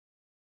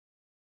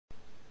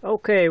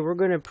Okay, we're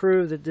going to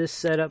prove that this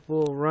setup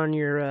will run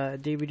your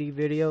DVD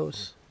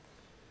videos.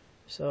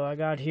 So I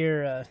got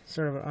here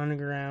sort of an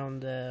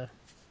underground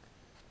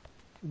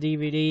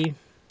DVD.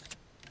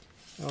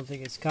 I don't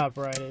think it's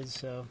copyrighted,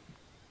 so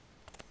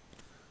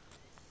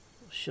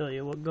I'll show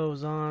you what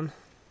goes on.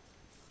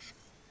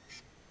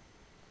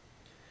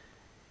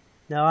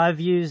 Now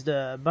I've used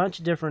a bunch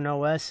of different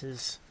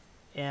OSs,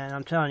 and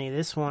I'm telling you,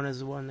 this one is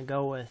the one to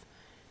go with.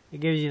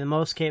 It gives you the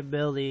most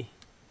capability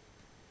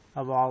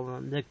of all of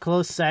them. The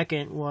close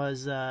second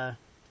was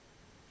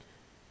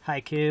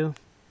Haiku,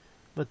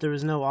 but there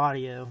was no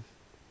audio.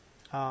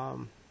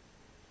 Haiku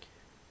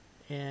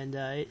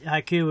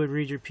would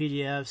read your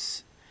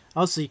PDFs.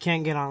 Also, you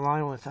can't get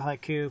online with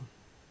Haiku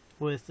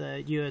with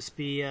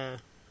USB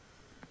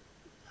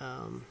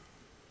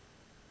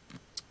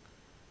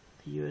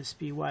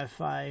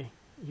Wi-Fi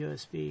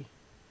USB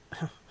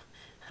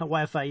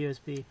Wi-Fi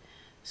USB.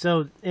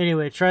 So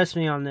anyway, trust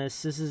me on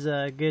this. This is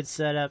a good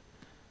setup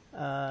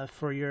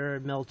for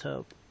your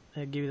Miltope.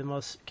 It'll give you the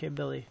most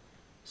capability.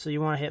 So you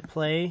want to hit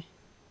play,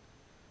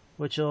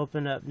 which will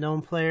open up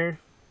GNOME Player,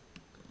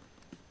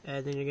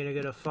 and then you're going to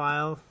go to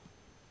File,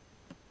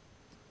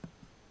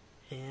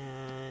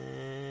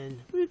 and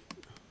whoop,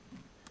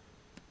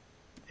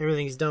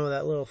 everything's done with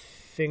that little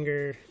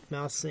finger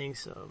mouse thing.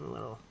 So I'm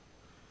a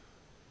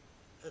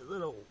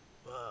little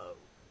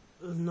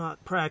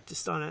not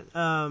practiced on it.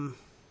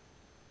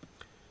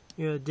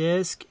 You go to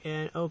disk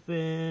and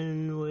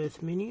open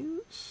with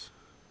menus.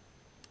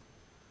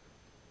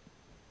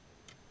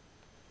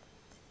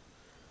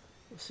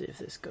 We'll see if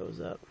this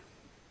goes up.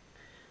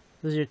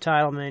 This is your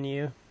title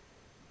menu.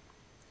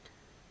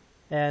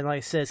 And like I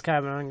said, it's kind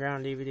of an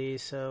underground DVD,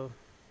 so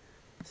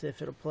let's see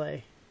if it'll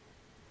play.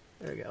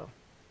 There we go.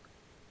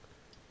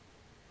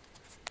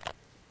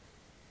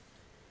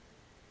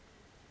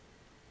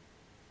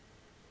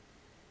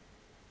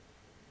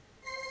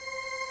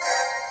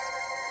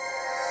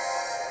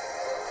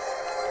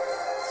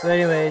 So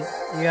anyway,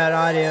 you got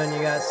audio and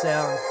you got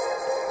sound.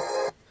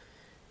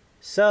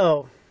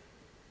 So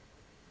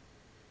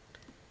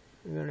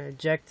we're going to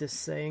eject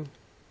this thing,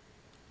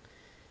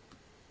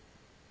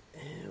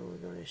 and we're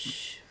going to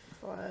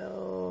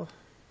file,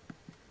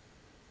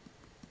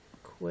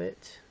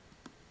 quit.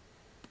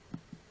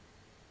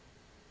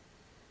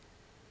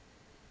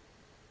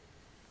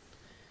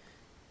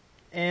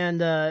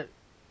 And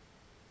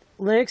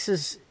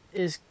Linux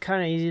is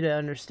kind of easy to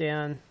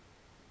understand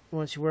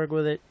once you work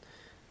with it.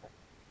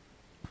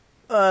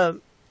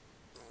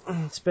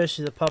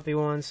 Especially the puppy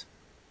ones.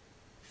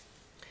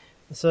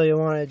 So you'll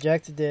want to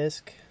eject the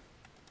disk,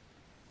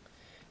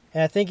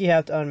 and I think you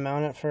have to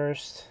unmount it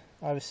first.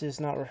 Obviously it's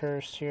not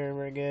rehearsed here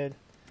very good,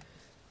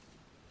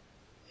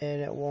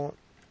 and it won't.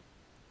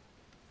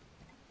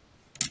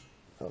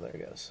 Oh, there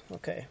it goes.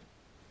 Okay,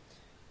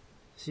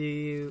 so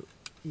you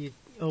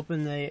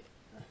open the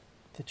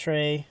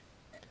tray,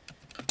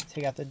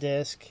 take out the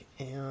disk,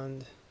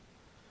 and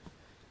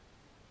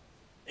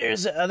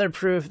here's the other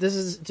proof. This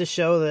is to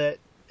show that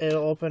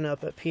it'll open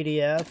up a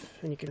PDF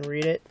and you can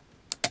read it.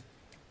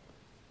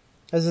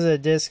 This is a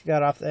disc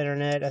got off the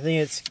internet. I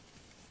think it's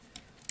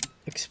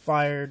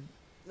expired,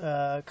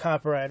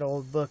 copyright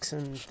old books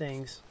and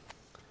things.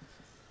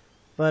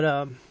 But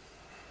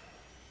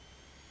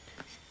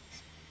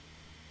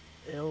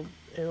it'll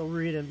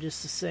read them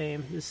just the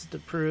same. This is to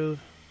prove.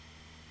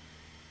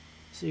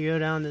 So you go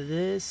down to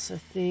this, I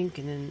think,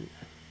 and then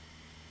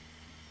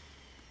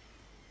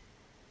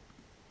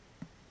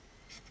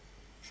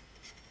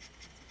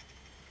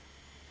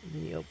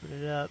you open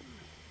it up.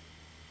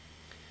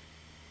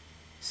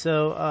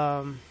 So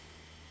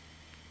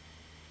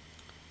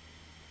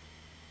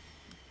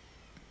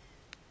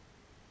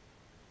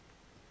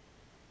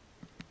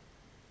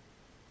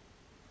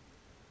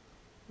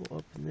we'll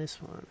open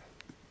this one.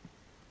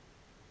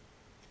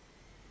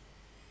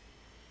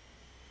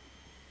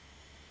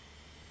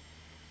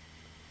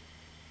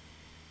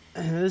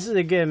 This is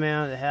a good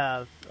amount to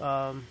have.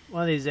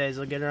 One of these days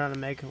I'll get around to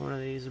making one of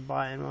these or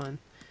buying one.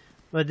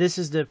 But this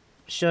is to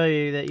show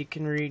you that you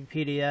can read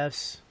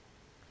PDFs,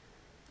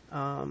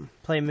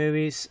 play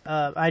movies.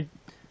 I'd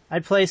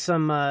play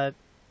some you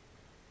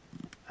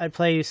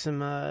some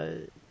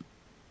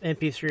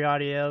MP3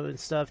 audio and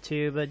stuff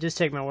too, but just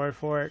take my word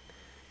for it.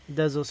 It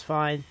does those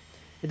fine.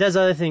 It does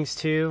other things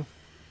too,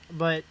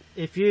 but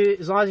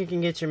as long as you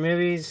can get your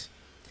movies,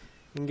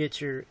 you can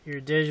get your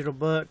digital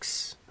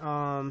books,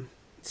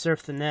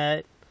 surf the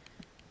net,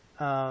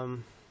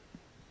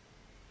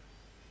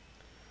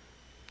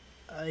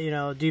 you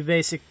know, do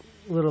basic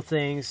little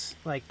things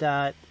like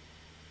that,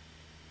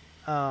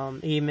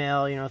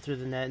 email, you know, through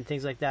the net and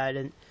things like that,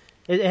 and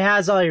it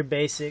has all your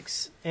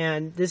basics.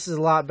 And this is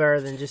a lot better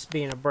than just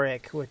being a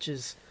brick, which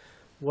is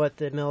what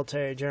the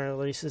military generally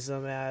releases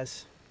them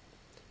as.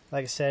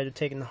 Like I said,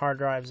 taking the hard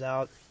drives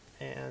out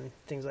and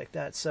things like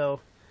that. So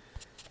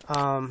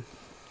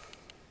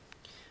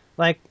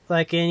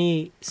like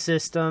any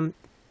system,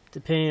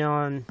 depending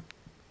on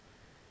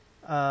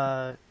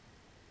the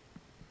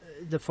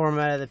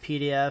format of the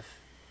PDF,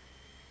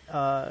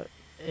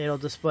 it'll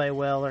display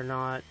well or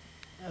not.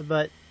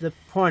 but the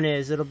point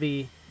is it'll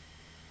be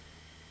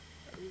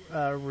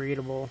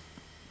readable.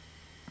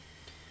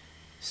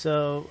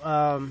 So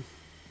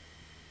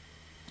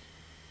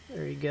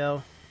there you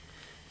go.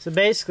 So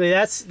basically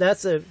that's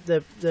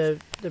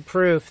the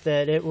proof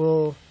that it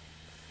will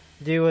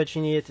do what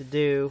you need it to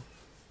do.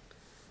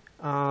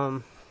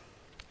 The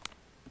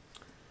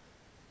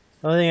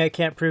only thing I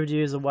can't prove to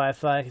you is the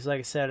Wi-Fi, because like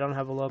I said, I don't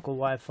have a local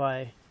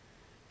Wi-Fi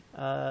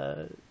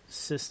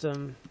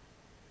system.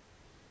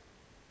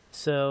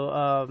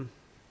 So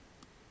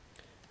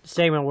just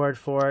take my word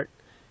for it.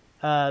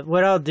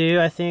 What I'll do,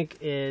 I think,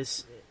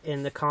 is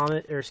in the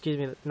comment, or excuse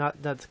me,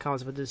 not the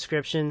comments, but the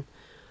description,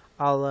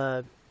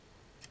 I'll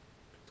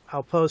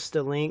post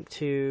a link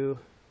to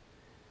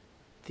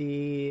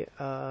the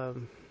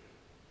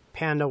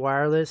Panda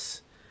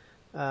Wireless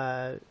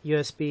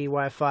USB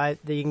Wi-Fi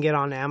that you can get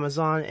on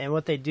Amazon. And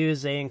what they do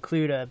is they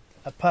include a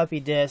puppy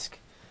disc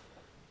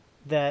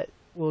that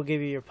will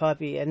give you your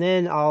puppy, and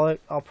then I'll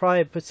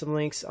probably put some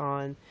links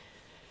on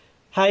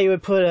how you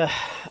would put a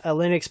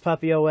Linux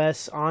Puppy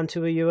OS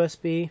onto a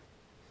USB,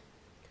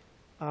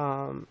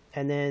 and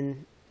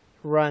then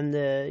run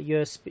the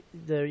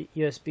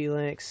USB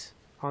Linux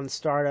on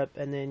startup,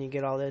 and then you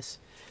get all this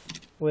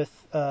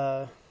with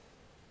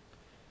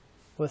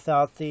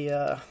without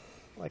the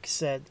like I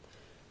said,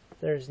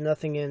 there's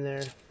nothing in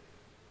there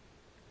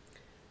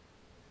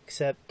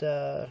except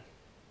the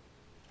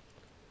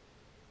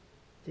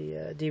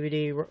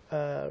DVD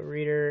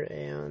reader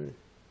and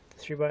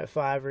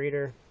 3x5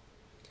 reader.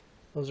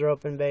 Those are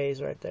open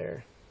bays right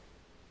there.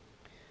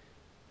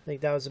 I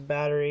think that was a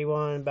battery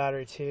 1,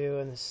 battery 2,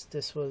 and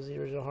this was the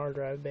original hard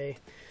drive bay.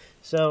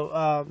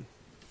 So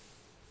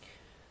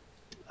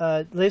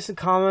leave some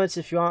comments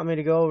if you want me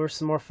to go over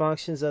some more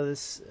functions of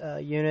this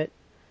unit.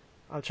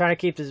 I'm trying to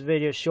keep this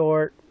video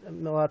short. A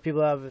lot of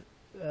people have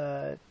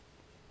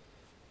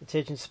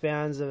attention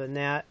spans of a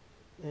gnat,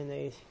 and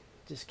they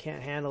just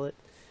can't handle it.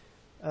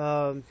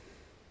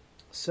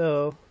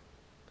 So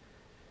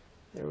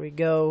there we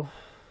go.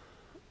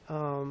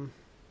 I'll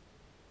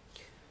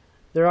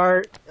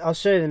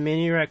show you the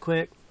menu right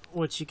quick,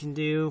 what you can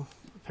do.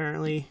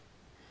 Apparently,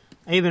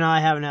 even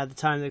I haven't had the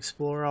time to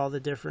explore all the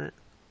different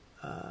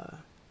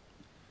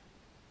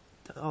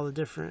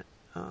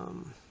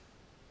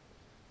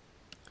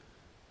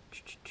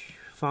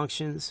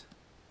functions.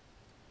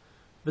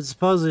 But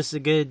supposedly it's a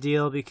good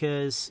deal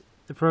because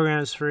the program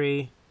is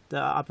free, the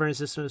operating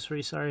system is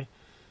free, sorry,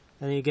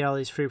 and you get all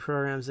these free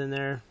programs in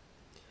there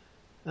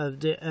of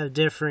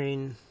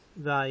differing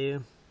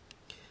value.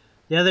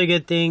 The other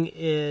good thing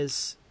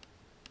is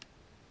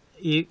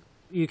you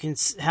can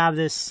have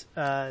this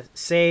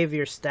save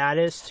your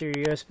status to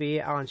your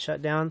USB on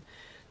shutdown.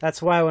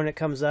 That's why when it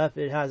comes up,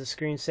 it has a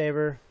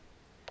screensaver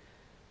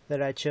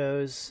that I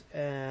chose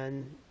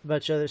and a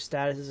bunch of other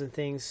statuses and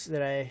things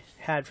that I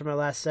had from my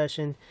last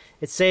session.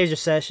 It saves your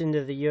session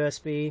to the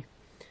USB,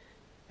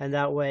 and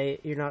that way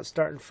you're not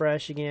starting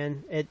fresh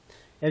again.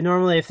 And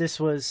normally, if this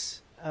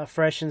was a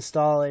fresh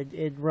install,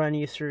 it'd run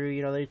you through,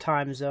 you know, your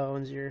time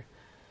zones, your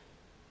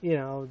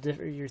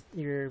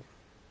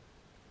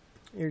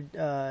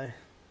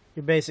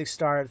basic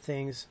startup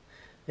things.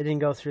 It didn't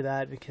go through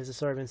that because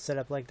it's already been set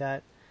up like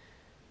that.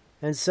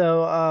 And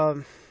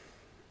so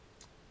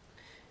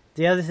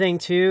the other thing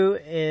too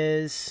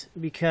is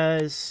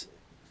because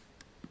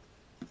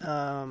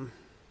let me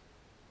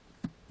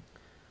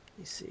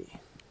see.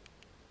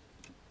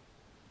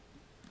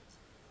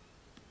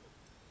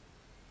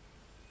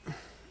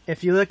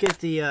 If you look at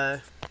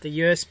the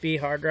USB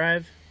hard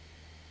drive,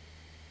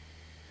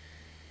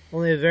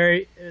 only a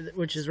very,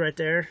 which is right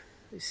there.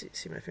 You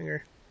see my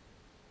finger.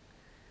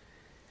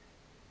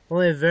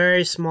 Only a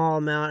very small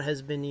amount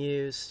has been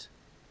used.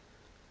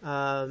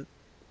 I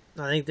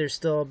think there's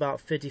still about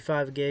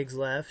 55 gigs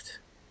left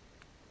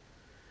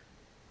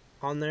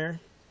on there.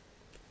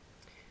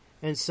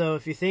 And so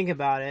if you think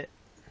about it,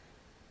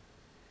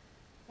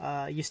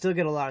 you still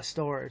get a lot of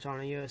storage on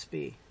a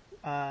USB.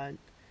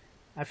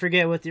 I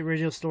forget what the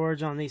original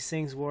storage on these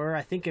things were.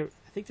 I think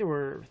there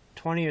were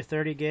 20 or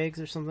 30 gigs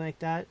or something like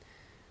that.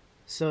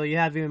 So you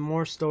have even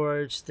more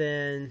storage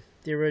than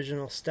the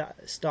original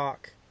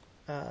stock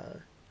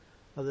of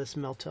this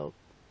Miltope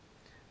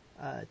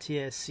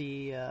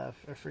TSC.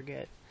 I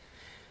forget.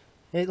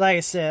 Like I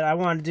said, I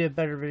wanted to do a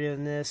better video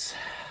than this,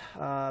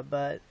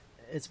 but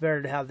it's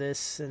better to have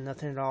this than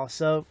nothing at all.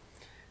 So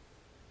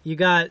you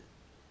got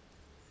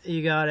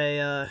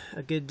a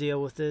good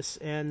deal with this,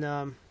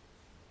 and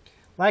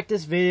like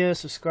this video,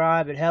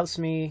 subscribe. It helps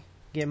me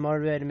get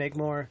motivated to make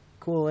more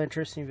cool,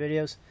 interesting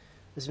videos.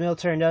 This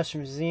Military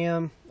Industrial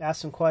Museum,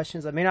 ask some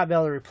questions. I may not be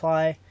able to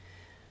reply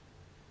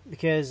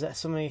because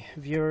so many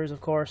viewers,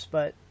 of course,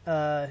 but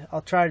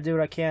I'll try to do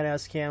what I can,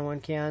 as can, when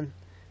can,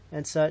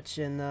 and such.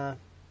 And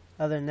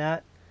other than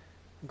that,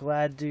 I'm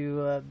glad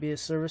to be of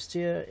service to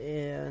you,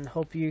 and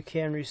hope you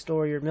can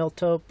restore your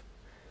Miltope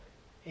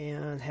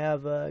and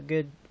have a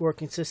good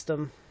working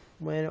system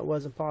when it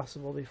wasn't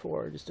possible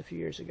before, just a few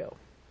years ago.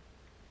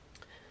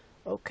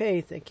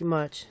 Okay, thank you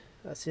much.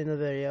 That's the end of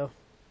the video.